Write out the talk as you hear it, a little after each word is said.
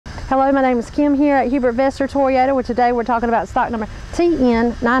Hello, my name is Kim here at Hubert Vester Toyota, where today we're talking about stock number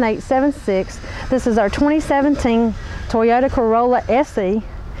TN9876. This is our 2017 Toyota Corolla SE.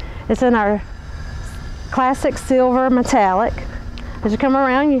 It's in our classic silver metallic. As you come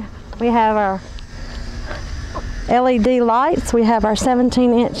around, we have our LED lights. We have our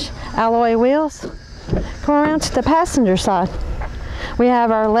 17-inch alloy wheels. Come around to the passenger side. We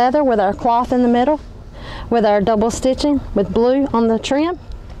have our leather with our cloth in the middle, with our double stitching with blue on the trim.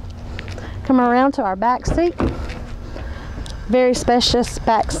 Come around to our back seat. Very spacious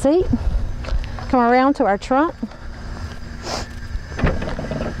back seat. Come around to our trunk.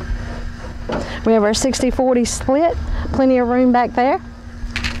 We have our 60-40 split. Plenty of room back there.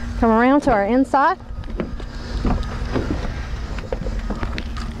 Come around to our inside.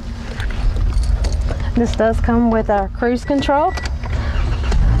 This does come with our cruise control,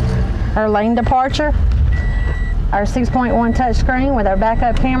 our lane departure, our 6.1 touchscreen with our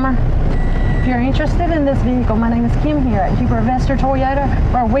backup camera. If you're interested in this vehicle, my name is Kim here at Hubert Vester Toyota,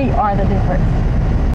 where we are the difference.